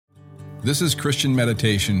This is Christian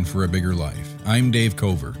Meditation for a Bigger Life. I'm Dave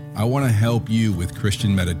Cover. I want to help you with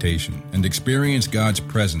Christian meditation and experience God's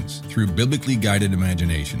presence through biblically guided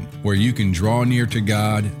imagination, where you can draw near to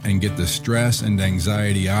God and get the stress and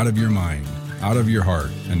anxiety out of your mind, out of your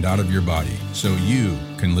heart, and out of your body, so you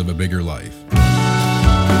can live a bigger life.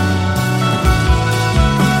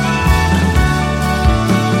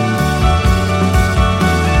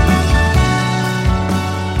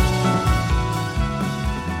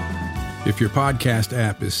 If your podcast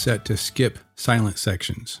app is set to skip silent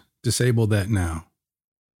sections, disable that now.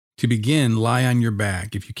 To begin, lie on your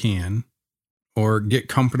back if you can, or get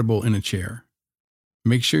comfortable in a chair.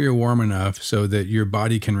 Make sure you're warm enough so that your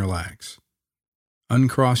body can relax.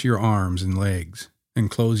 Uncross your arms and legs and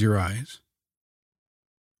close your eyes.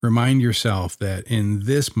 Remind yourself that in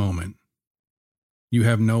this moment, you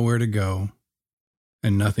have nowhere to go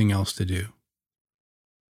and nothing else to do.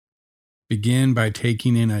 Begin by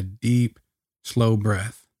taking in a deep, slow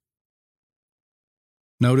breath.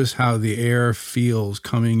 Notice how the air feels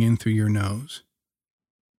coming in through your nose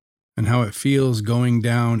and how it feels going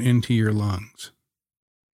down into your lungs.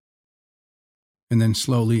 And then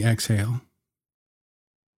slowly exhale.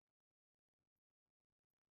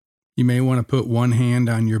 You may want to put one hand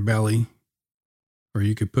on your belly, or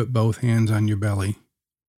you could put both hands on your belly.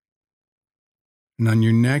 And on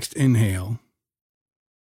your next inhale,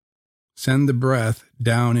 send the breath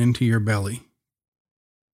down into your belly.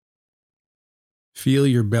 Feel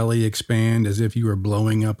your belly expand as if you were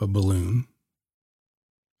blowing up a balloon.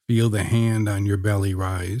 Feel the hand on your belly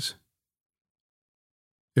rise.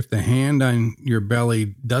 If the hand on your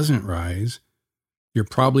belly doesn't rise, you're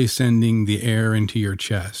probably sending the air into your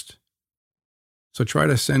chest. So try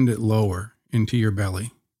to send it lower into your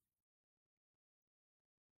belly.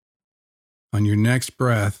 On your next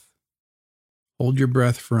breath, hold your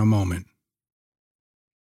breath for a moment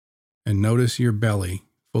and notice your belly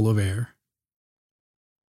full of air.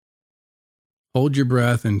 Hold your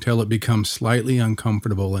breath until it becomes slightly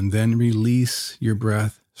uncomfortable and then release your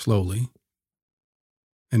breath slowly.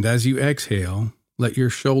 And as you exhale, let your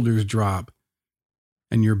shoulders drop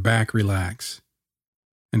and your back relax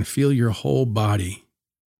and feel your whole body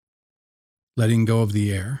letting go of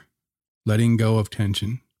the air, letting go of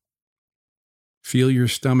tension. Feel your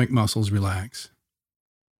stomach muscles relax.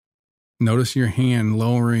 Notice your hand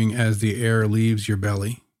lowering as the air leaves your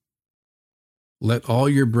belly. Let all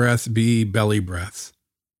your breaths be belly breaths,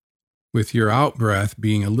 with your out breath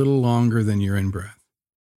being a little longer than your in breath.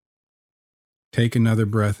 Take another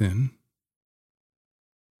breath in.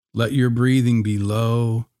 Let your breathing be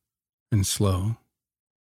low and slow.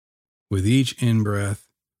 With each in breath,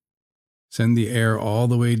 send the air all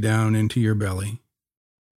the way down into your belly.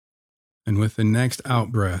 And with the next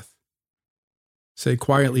out breath, say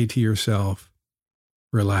quietly to yourself,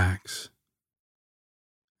 relax,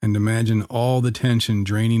 and imagine all the tension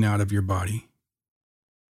draining out of your body.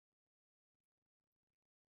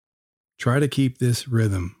 Try to keep this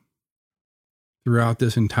rhythm throughout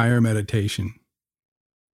this entire meditation.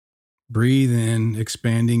 Breathe in,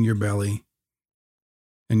 expanding your belly,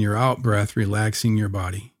 and your out breath, relaxing your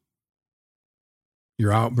body.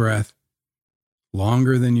 Your out breath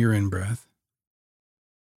longer than your in breath,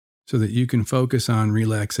 so that you can focus on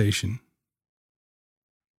relaxation.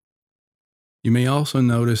 You may also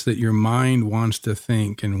notice that your mind wants to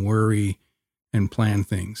think and worry and plan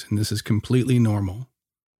things, and this is completely normal.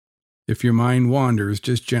 If your mind wanders,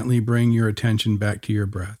 just gently bring your attention back to your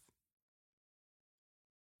breath.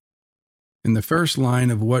 In the first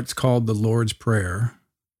line of what's called the Lord's Prayer,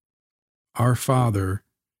 Our Father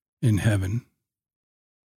in heaven,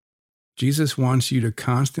 Jesus wants you to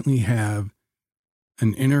constantly have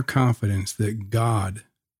an inner confidence that God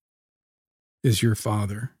is your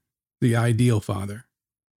Father, the ideal Father,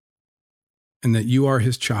 and that you are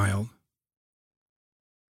His child.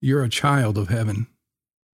 You're a child of heaven.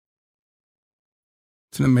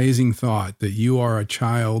 It's an amazing thought that you are a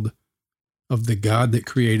child of the God that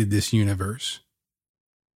created this universe.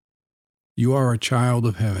 You are a child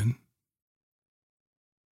of heaven.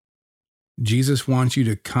 Jesus wants you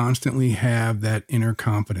to constantly have that inner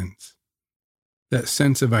confidence, that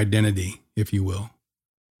sense of identity, if you will.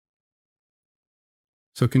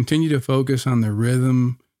 So continue to focus on the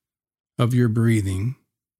rhythm of your breathing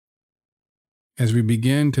as we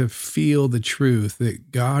begin to feel the truth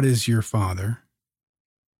that God is your Father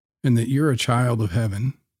and that you're a child of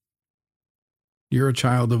heaven. You're a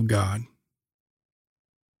child of God.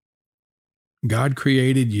 God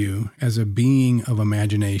created you as a being of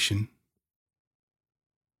imagination.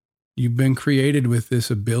 You've been created with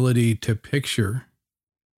this ability to picture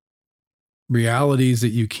realities that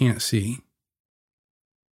you can't see.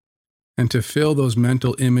 and to fill those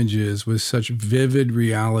mental images with such vivid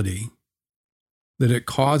reality that it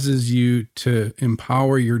causes you to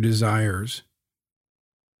empower your desires.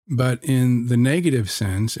 But in the negative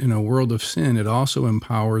sense, in a world of sin, it also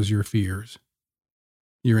empowers your fears,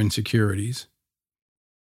 your insecurities,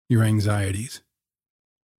 your anxieties.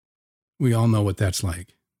 We all know what that's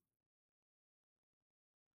like.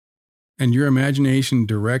 And your imagination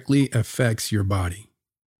directly affects your body.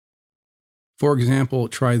 For example,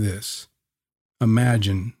 try this.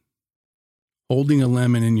 Imagine holding a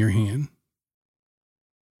lemon in your hand.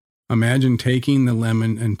 Imagine taking the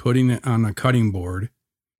lemon and putting it on a cutting board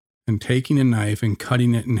and taking a knife and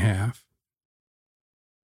cutting it in half.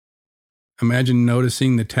 Imagine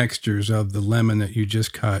noticing the textures of the lemon that you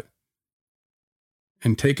just cut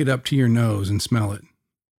and take it up to your nose and smell it.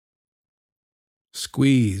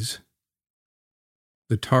 Squeeze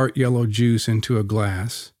the tart yellow juice into a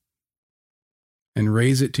glass and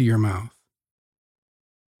raise it to your mouth.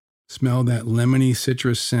 Smell that lemony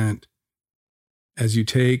citrus scent as you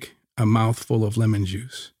take a mouthful of lemon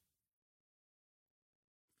juice.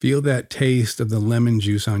 Feel that taste of the lemon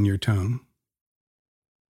juice on your tongue.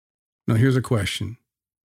 Now here's a question.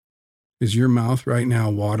 Is your mouth right now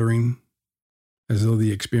watering as though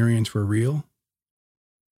the experience were real?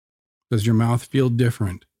 Does your mouth feel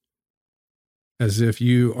different, as if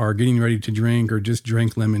you are getting ready to drink or just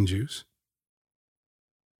drank lemon juice?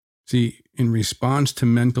 See, in response to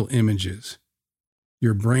mental images,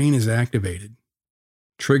 your brain is activated,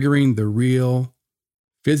 triggering the real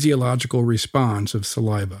physiological response of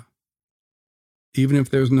saliva, even if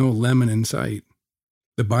there's no lemon in sight.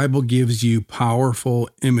 The Bible gives you powerful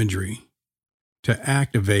imagery to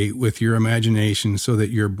activate with your imagination so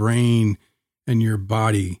that your brain and your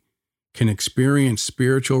body can experience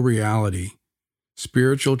spiritual reality,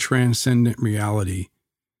 spiritual transcendent reality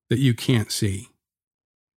that you can't see.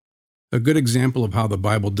 A good example of how the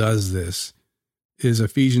Bible does this is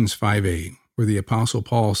Ephesians 5:8, where the Apostle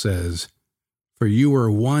Paul says, "For you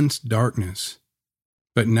were once darkness,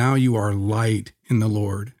 but now you are light in the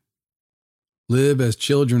Lord. Live as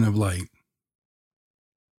children of light.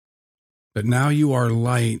 But now you are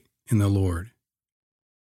light in the Lord."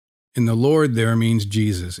 In the Lord there means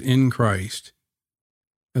Jesus, in Christ,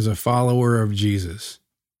 as a follower of Jesus.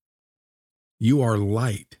 You are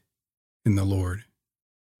light in the Lord.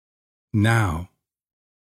 Now,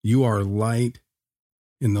 you are light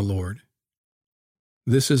in the Lord.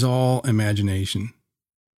 This is all imagination.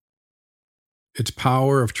 Its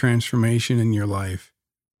power of transformation in your life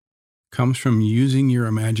comes from using your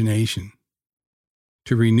imagination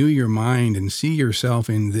to renew your mind and see yourself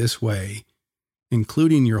in this way,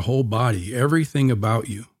 including your whole body, everything about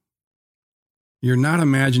you. You're not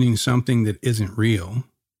imagining something that isn't real,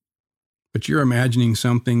 but you're imagining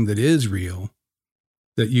something that is real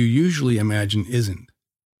that you usually imagine isn't.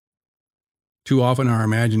 Too often our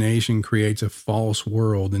imagination creates a false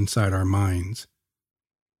world inside our minds.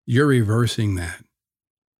 You're reversing that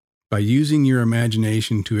by using your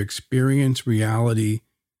imagination to experience reality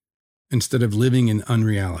instead of living in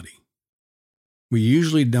unreality. We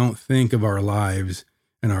usually don't think of our lives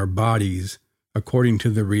and our bodies according to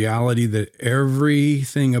the reality that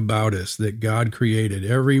everything about us that God created,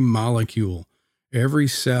 every molecule, every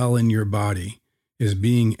cell in your body is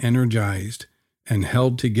being energized and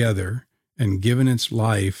held together and given its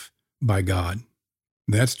life by God.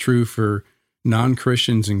 That's true for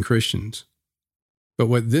non-Christians and Christians. But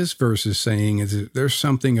what this verse is saying is that there's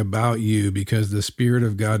something about you because the Spirit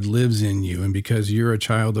of God lives in you and because you're a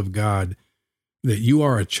child of God, that you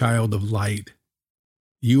are a child of light.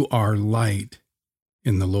 You are light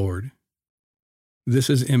in the Lord. This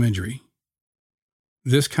is imagery.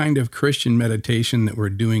 This kind of Christian meditation that we're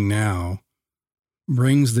doing now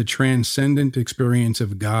brings the transcendent experience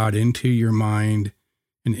of God into your mind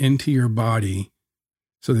and into your body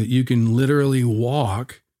so that you can literally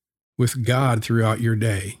walk with God throughout your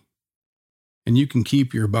day. And you can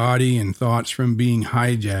keep your body and thoughts from being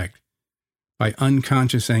hijacked by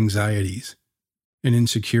unconscious anxieties and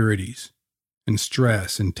insecurities and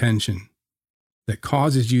stress and tension that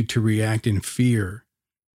causes you to react in fear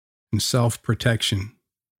and self-protection,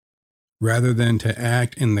 rather than to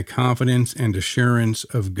act in the confidence and assurance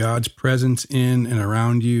of God's presence in and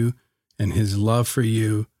around you and His love for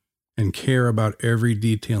you and care about every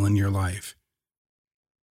detail in your life.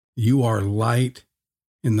 You are light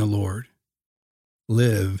in the Lord.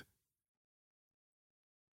 Live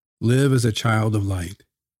as a child of light.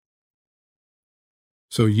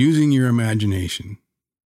 So using your imagination,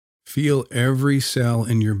 feel every cell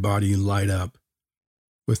in your body light up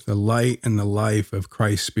with the light and the life of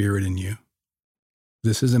Christ's Spirit in you.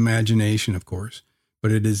 This is imagination, of course.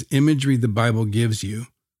 but it is imagery the Bible gives you,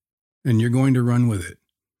 and you're going to run with it.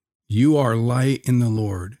 You are light in the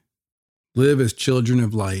Lord. Live as children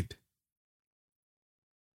of light.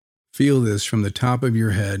 Feel this from the top of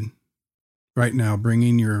your head right now,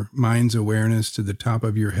 bringing your mind's awareness to the top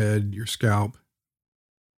of your head, your scalp.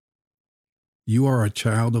 You are a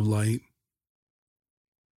child of light.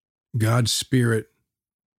 God's Spirit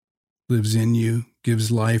lives in you,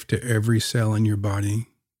 gives life to every cell in your body.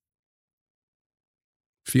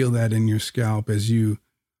 Feel that in your scalp as you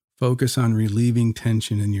focus on relieving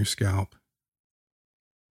tension in your scalp.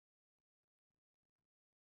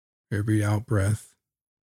 Every out breath,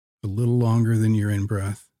 a little longer than your in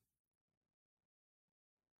breath.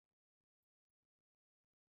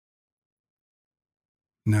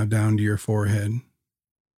 Now down to your forehead.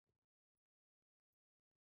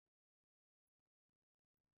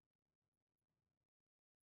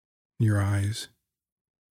 Your eyes,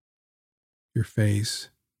 your face,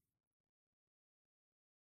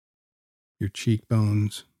 your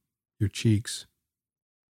cheekbones, your cheeks,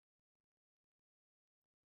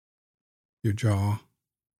 your jaw,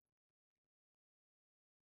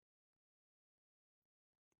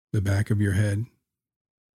 the back of your head,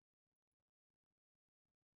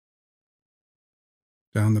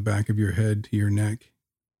 down the back of your head to your neck,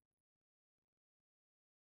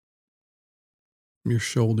 your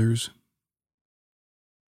shoulders,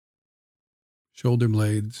 shoulder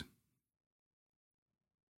blades,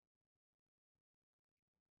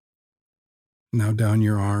 now down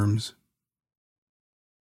your arms,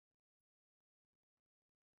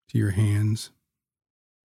 to your hands,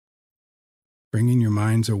 bringing your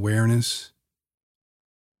mind's awareness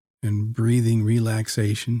and breathing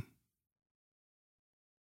relaxation.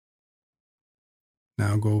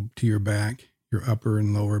 Now go to your back, your upper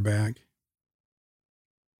and lower back.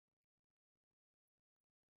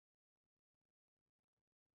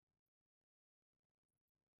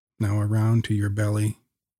 Now around to your belly,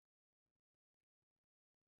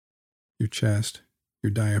 your chest,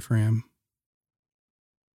 your diaphragm.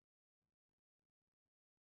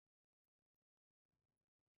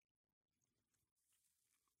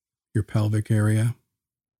 Your pelvic area,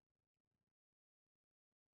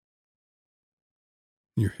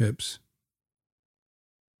 your hips.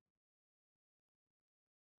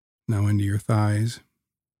 Now into your thighs,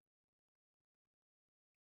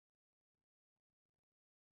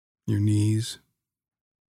 your knees,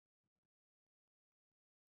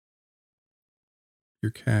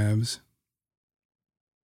 your calves,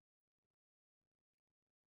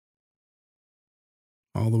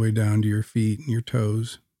 all the way down to your feet and your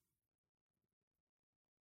toes.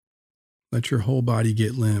 Let your whole body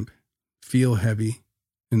get limp, feel heavy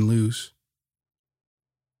and loose.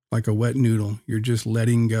 Like a wet noodle, you're just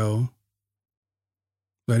letting go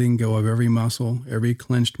of every muscle, every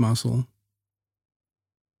clenched muscle,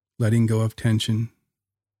 letting go of tension.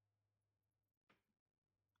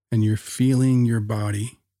 And you're feeling your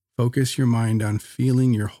body. Focus your mind on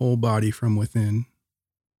feeling your whole body from within.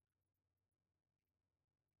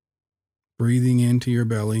 Breathing into your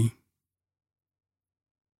belly.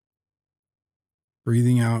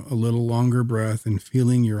 Breathing out a little longer breath and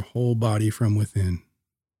feeling your whole body from within.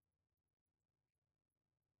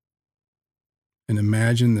 And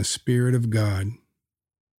imagine the Spirit of God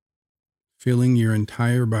filling your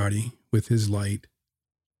entire body with His light.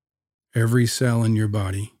 Every cell in your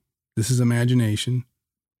body. This is imagination.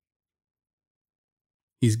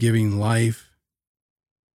 He's giving life.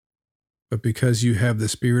 But because you have the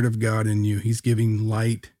Spirit of God in you, He's giving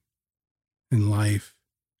light and life,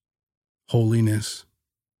 holiness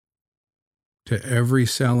to every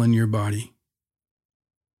cell in your body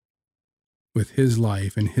with His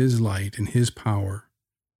life and His light and His power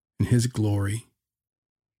and His glory.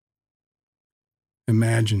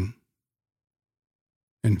 Imagine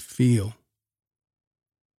and feel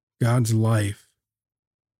God's life,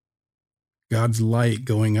 God's light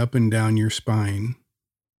going up and down your spine,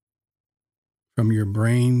 from your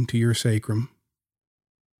brain to your sacrum,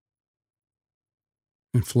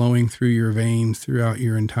 and flowing through your veins throughout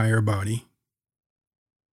your entire body.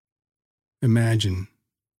 Imagine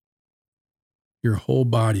your whole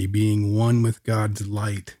body being one with God's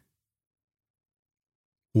light,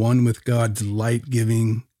 one with God's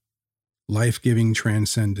light-giving, life-giving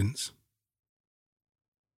transcendence.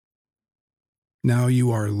 Now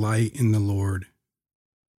you are light in the Lord,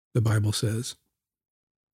 the Bible says.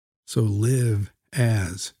 So live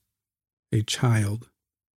as a child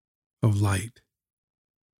of light.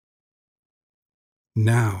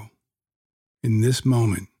 Now, in this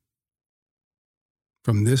moment,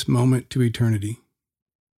 from this moment to eternity,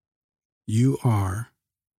 you are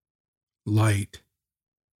light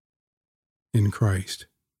in Christ.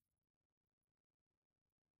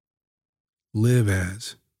 Live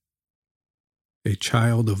as a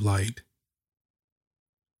child of light.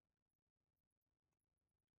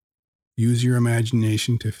 Use your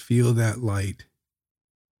imagination to feel that light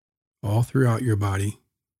all throughout your body.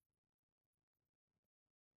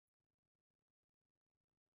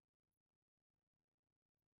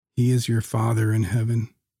 He is your Father in heaven.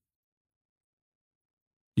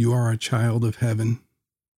 You are a child of heaven.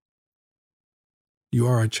 You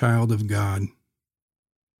are a child of God.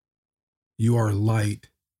 You are light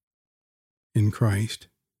in Christ.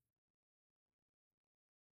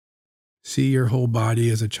 See your whole body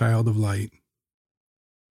as a child of light.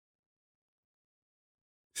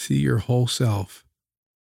 See your whole self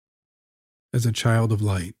as a child of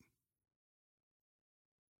light.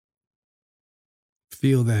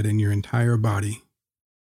 Feel that in your entire body.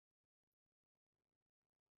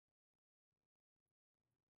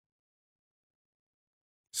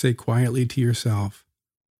 Say quietly to yourself,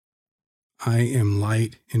 I am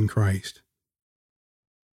light in Christ.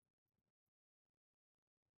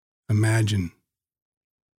 Imagine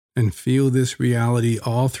and feel this reality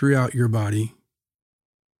all throughout your body.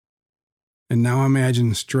 And now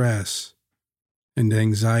imagine stress and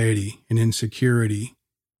anxiety and insecurity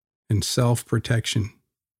and self-protection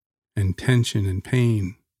and tension and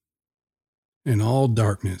pain and all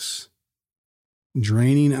darkness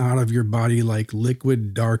draining out of your body like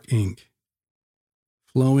liquid dark ink,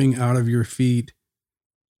 flowing out of your feet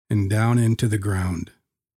and down into the ground.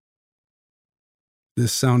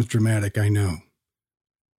 This sounds dramatic, I know.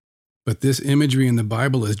 But this imagery in the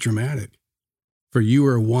Bible is dramatic. For you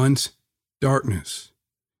were once darkness.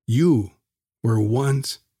 You were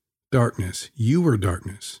once darkness. You were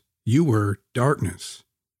darkness. You were darkness.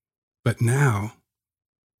 But now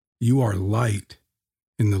you are light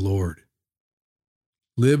in the Lord.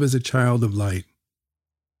 Live as a child of light.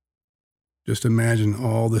 Just imagine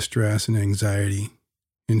all the stress and anxiety,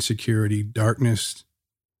 insecurity, darkness,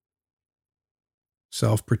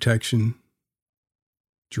 self-protection,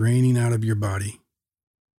 draining out of your body.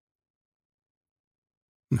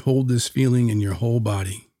 And hold this feeling in your whole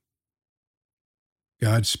body.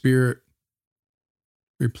 God's Spirit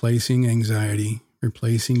replacing anxiety,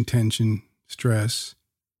 replacing tension, stress.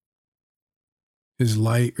 His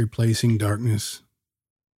light replacing darkness,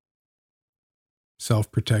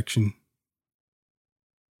 self-protection.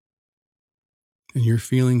 And you're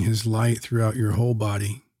feeling His light throughout your whole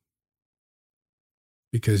body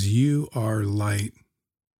because you are light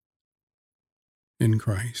in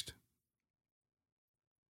Christ.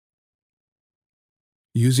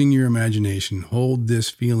 Using your imagination, hold this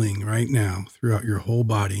feeling right now throughout your whole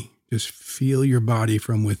body. Just feel your body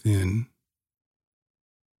from within,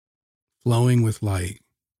 flowing with light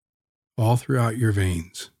all throughout your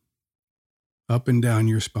veins, up and down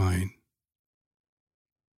your spine,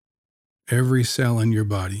 every cell in your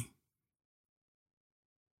body.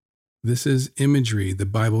 This is imagery the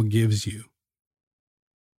Bible gives you.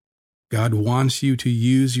 God wants you to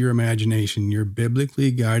use your imagination, your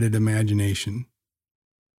biblically guided imagination,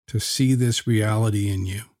 to see this reality in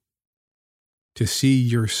you, to see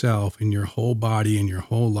yourself and your whole body and your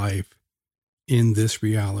whole life in this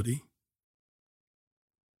reality.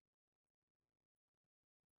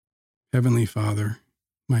 Heavenly Father,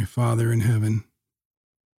 my Father in heaven,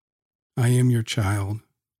 I am your child.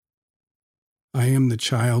 I am the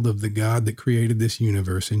child of the God that created this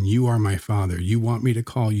universe, and you are my Father. You want me to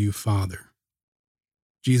call you Father.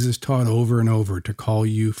 Jesus taught over and over to call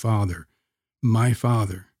you Father, my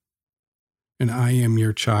Father. And I am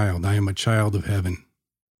your child. I am a child of heaven.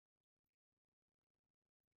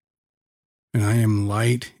 And I am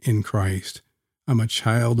light in Christ. I'm a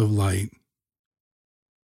child of light.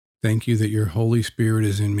 Thank you that your Holy Spirit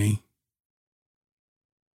is in me.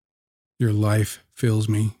 Your life fills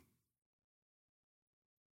me.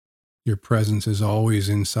 Your presence is always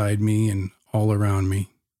inside me and all around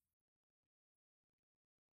me.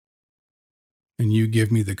 And you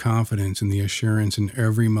give me the confidence and the assurance in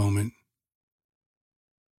every moment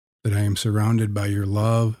that I am surrounded by your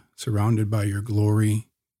love, surrounded by your glory,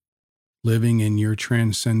 living in your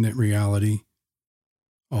transcendent reality,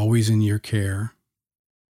 always in your care.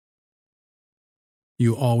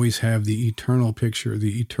 You always have the eternal picture,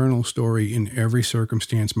 the eternal story in every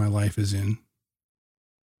circumstance my life is in.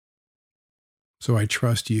 So I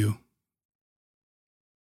trust you.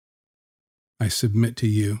 I submit to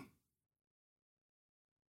you.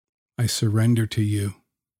 I surrender to you.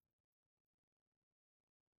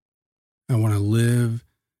 I want to live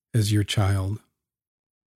as your child,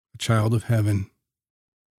 a child of heaven,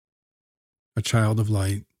 a child of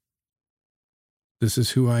light. This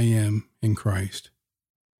is who I am, in Christ.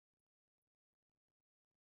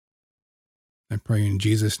 I pray in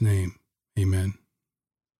Jesus' name. Amen.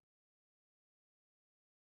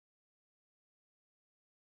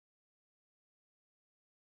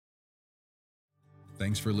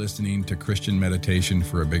 Thanks for listening to Christian Meditation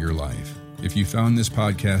for a Bigger Life. If you found this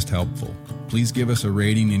podcast helpful, please give us a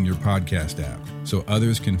rating in your podcast app so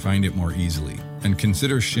others can find it more easily. And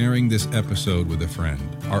consider sharing this episode with a friend.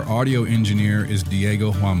 Our audio engineer is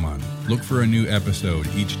Diego Huaman. Look for a new episode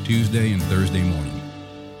each Tuesday and Thursday morning.